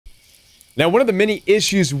Now, one of the many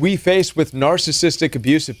issues we face with narcissistic,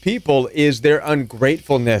 abusive people is their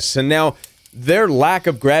ungratefulness. And now their lack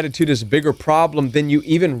of gratitude is a bigger problem than you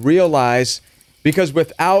even realize, because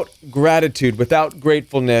without gratitude, without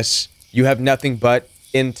gratefulness, you have nothing but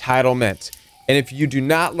entitlement. And if you do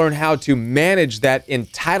not learn how to manage that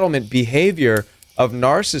entitlement behavior of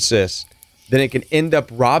narcissists, then it can end up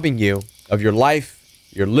robbing you of your life,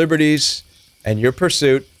 your liberties, and your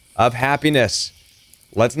pursuit of happiness.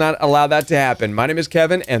 Let's not allow that to happen. My name is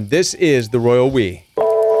Kevin, and this is The Royal We.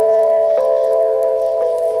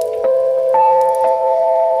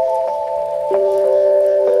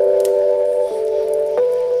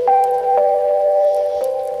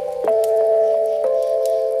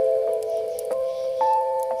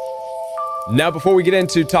 Now, before we get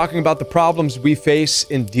into talking about the problems we face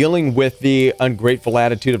in dealing with the ungrateful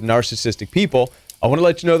attitude of narcissistic people, I want to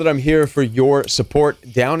let you know that I'm here for your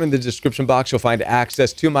support. Down in the description box, you'll find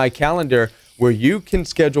access to my calendar where you can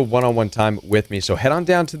schedule one-on-one time with me. So head on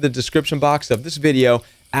down to the description box of this video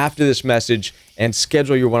after this message and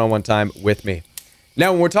schedule your one-on-one time with me.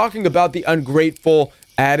 Now, when we're talking about the ungrateful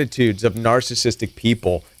attitudes of narcissistic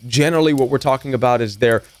people, generally what we're talking about is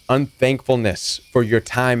their unthankfulness for your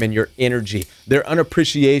time and your energy, their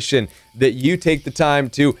unappreciation that you take the time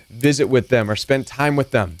to visit with them or spend time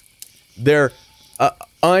with them, their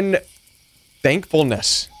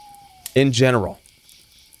unthankfulness in general,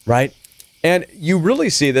 right? And you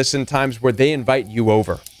really see this in times where they invite you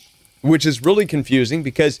over, which is really confusing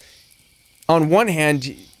because on one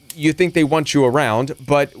hand, you think they want you around,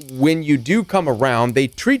 but when you do come around, they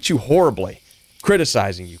treat you horribly,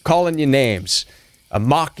 criticizing you, calling you names,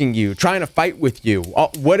 mocking you, trying to fight with you,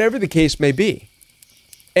 whatever the case may be.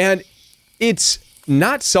 And it's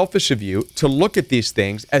not selfish of you to look at these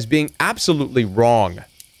things as being absolutely wrong,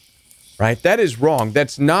 right? That is wrong.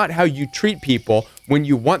 That's not how you treat people when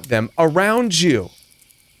you want them around you.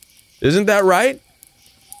 Isn't that right?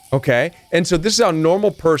 Okay. And so this is how a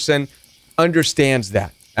normal person understands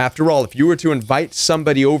that. After all, if you were to invite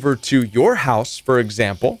somebody over to your house, for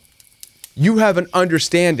example, you have an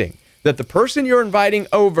understanding that the person you're inviting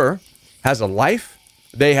over has a life,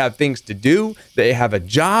 they have things to do, they have a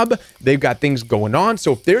job, they've got things going on.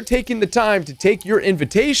 So if they're taking the time to take your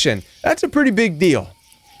invitation, that's a pretty big deal.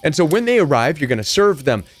 And so when they arrive, you're going to serve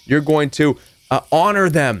them. You're going to honor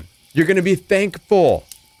them. You're going to be thankful.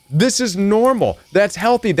 This is normal. That's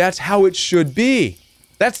healthy. That's how it should be.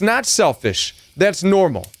 That's not selfish. That's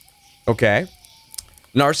normal. Okay?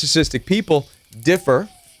 Narcissistic people differ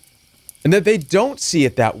in that they don't see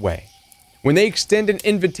it that way. When they extend an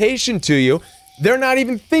invitation to you, they're not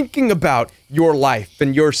even thinking about your life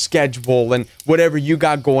and your schedule and whatever you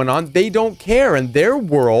got going on. They don't care. In their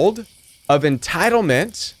world of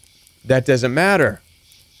entitlement, that doesn't matter.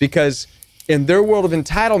 Because in their world of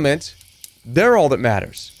entitlement, they're all that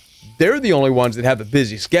matters. They're the only ones that have a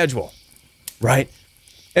busy schedule, right?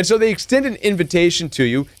 And so they extend an invitation to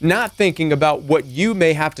you, not thinking about what you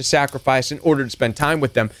may have to sacrifice in order to spend time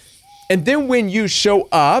with them. And then when you show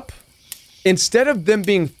up, instead of them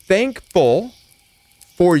being thankful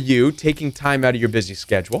for you taking time out of your busy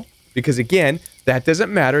schedule, because again, that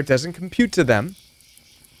doesn't matter, it doesn't compute to them,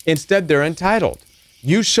 instead they're entitled.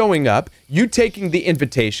 You showing up, you taking the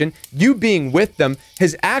invitation, you being with them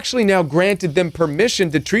has actually now granted them permission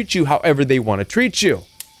to treat you however they want to treat you.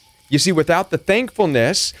 You see, without the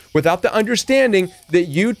thankfulness, without the understanding that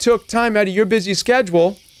you took time out of your busy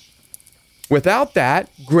schedule, without that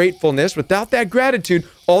gratefulness, without that gratitude,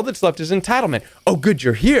 all that's left is entitlement. Oh, good,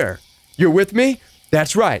 you're here. You're with me?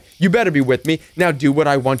 That's right. You better be with me. Now do what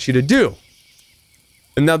I want you to do.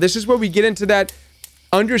 And now this is where we get into that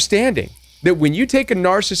understanding that when you take a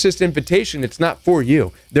narcissist invitation, it's not for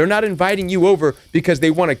you. They're not inviting you over because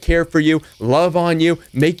they want to care for you, love on you,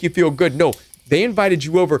 make you feel good. No, they invited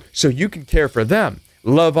you over so you can care for them,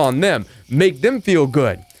 love on them, make them feel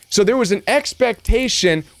good. So there was an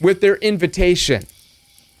expectation with their invitation.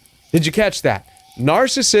 Did you catch that?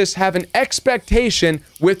 Narcissists have an expectation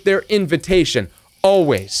with their invitation,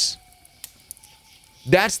 always.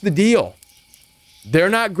 That's the deal. They're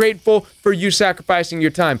not grateful for you sacrificing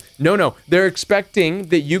your time. No, they're expecting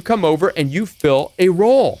that you come over and you fill a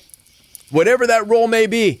role. Whatever that role may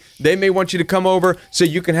be, they may want you to come over so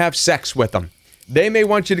you can have sex with them. They may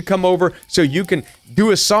want you to come over so you can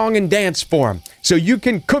do a song and dance for them, so you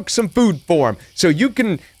can cook some food for them, so you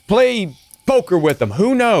can play poker with them.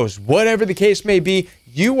 Who knows? Whatever the case may be,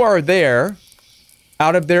 you are there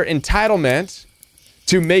out of their entitlement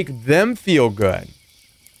to make them feel good,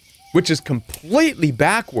 which is completely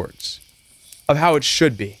backwards of how it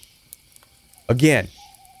should be. Again,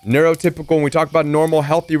 neurotypical, when we talk about normal,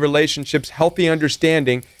 healthy relationships, healthy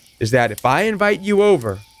understanding, is that if I invite you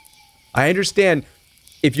over, I understand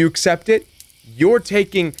if you accept it, you're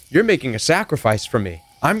making a sacrifice for me.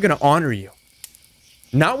 I'm going to honor you.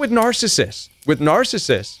 Not with narcissists. With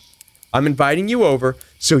narcissists, I'm inviting you over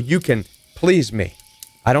so you can please me.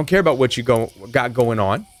 I don't care about what you got going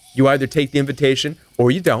on. You either take the invitation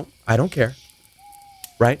or you don't. I don't care.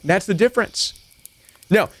 Right? That's the difference.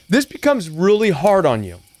 Now, this becomes really hard on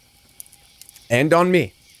you and on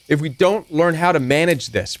me if we don't learn how to manage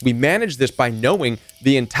this. We manage this by knowing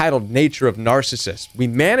the entitled nature of narcissists. We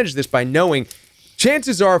manage this by knowing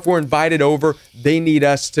chances are if we're invited over, they need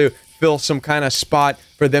us to fill some kind of spot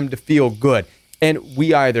for them to feel good. And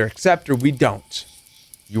we either accept or we don't.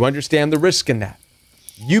 You understand the risk in that.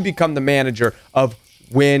 You become the manager of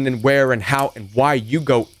when and where and how and why you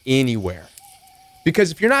go anywhere.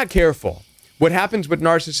 Because if you're not careful, what happens with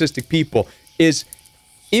narcissistic people is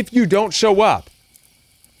if you don't show up,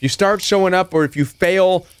 you start showing up, or if you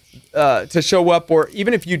fail to show up, or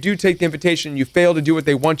even if you do take the invitation and you fail to do what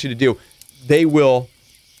they want you to do, they will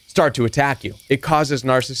start to attack you. It causes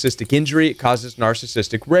narcissistic injury. It causes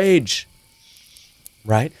narcissistic rage,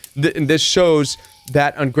 right? And this shows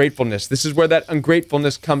that ungratefulness. This is where that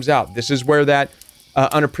ungratefulness comes out. This is where that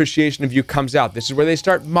unappreciation of you comes out. This is where they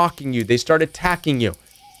start mocking you. They start attacking you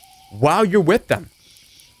while you're with them.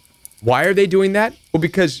 Why are they doing that? Well,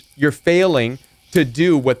 because you're failing to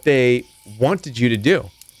do what they wanted you to do.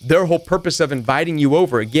 Their whole purpose of inviting you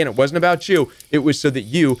over, again, it wasn't about you. It was so that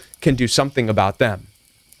you can do something about them.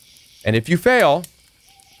 And if you fail,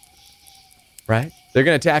 right, they're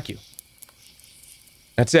going to attack you.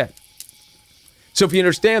 That's it. So if you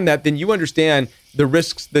understand that, then you understand the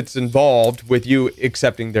risks that's involved with you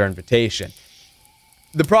accepting their invitation.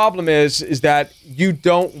 The problem is that you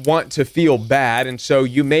don't want to feel bad, and so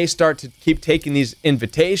you may start to keep taking these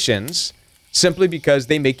invitations simply because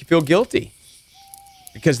they make you feel guilty.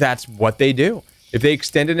 Because that's what they do. If they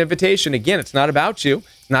extend an invitation, again, it's not about you.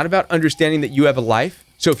 It's not about understanding that you have a life.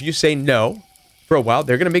 So if you say no for a while,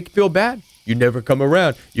 they're going to make you feel bad. You never come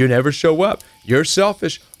around. You never show up. You're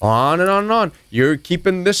selfish. On and on and on. You're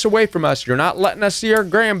keeping this away from us. You're not letting us see our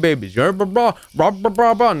grandbabies. You're blah, blah, blah, blah,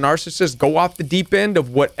 blah, blah. Narcissists go off the deep end of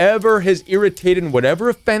whatever has irritated and whatever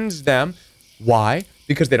offends them. Why?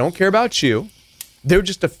 Because they don't care about you. They're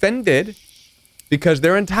just offended because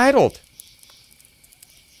they're entitled.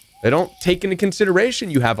 They don't take into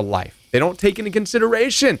consideration you have a life. They don't take into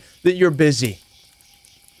consideration that you're busy.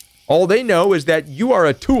 All they know is that you are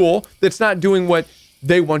a tool that's not doing what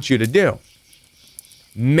they want you to do.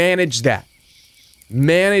 Manage that.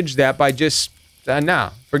 Manage that by just,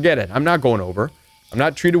 nah, forget it. I'm not going over. I'm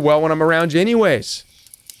not treated well when I'm around you anyways.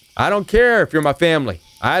 I don't care if you're my family.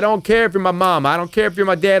 I don't care if you're my mom. I don't care if you're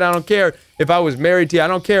my dad. I don't care if I was married to you. I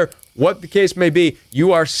don't care what the case may be.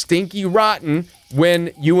 You are stinky rotten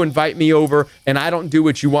when you invite me over and I don't do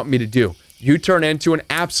what you want me to do. You turn into an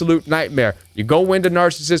absolute nightmare. You go into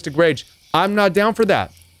narcissistic rage. I'm not down for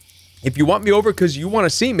that. If you want me over because you want to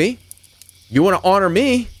see me, you want to honor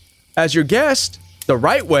me as your guest the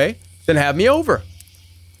right way, then have me over.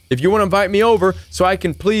 If you want to invite me over so I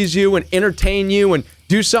can please you and entertain you and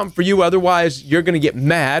do something for you, otherwise you're going to get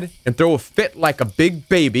mad and throw a fit like a big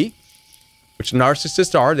baby, which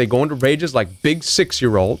narcissists are. They go into rages like big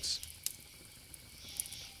 6-year-olds.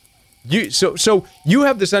 So you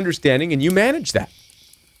have this understanding and you manage that.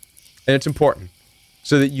 And it's important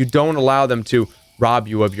so that you don't allow them to rob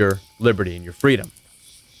you of your liberty and your freedom,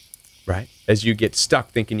 right? As you get stuck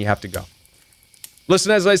thinking you have to go.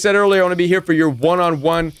 Listen, as I said earlier, I want to be here for your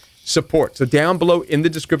one-on-one support. So down below in the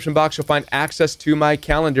description box, you'll find access to my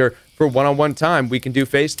calendar for one-on-one time. We can do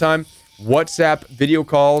FaceTime, WhatsApp, video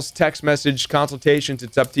calls, text message, consultations.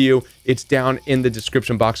 It's up to you. It's down in the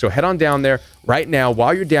description box. So head on down there right now.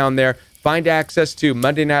 While you're down there, find access to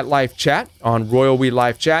Monday Night Live Chat on Royal We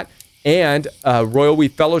Live Chat and Royal We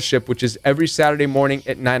Fellowship, which is every Saturday morning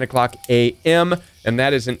at 9 o'clock a.m. And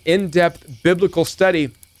that is an in-depth biblical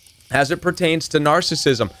study as it pertains to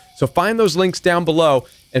narcissism. So find those links down below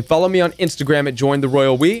and follow me on Instagram at Join the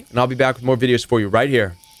Royal We, and I'll be back with more videos for you right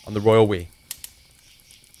here on the Royal We.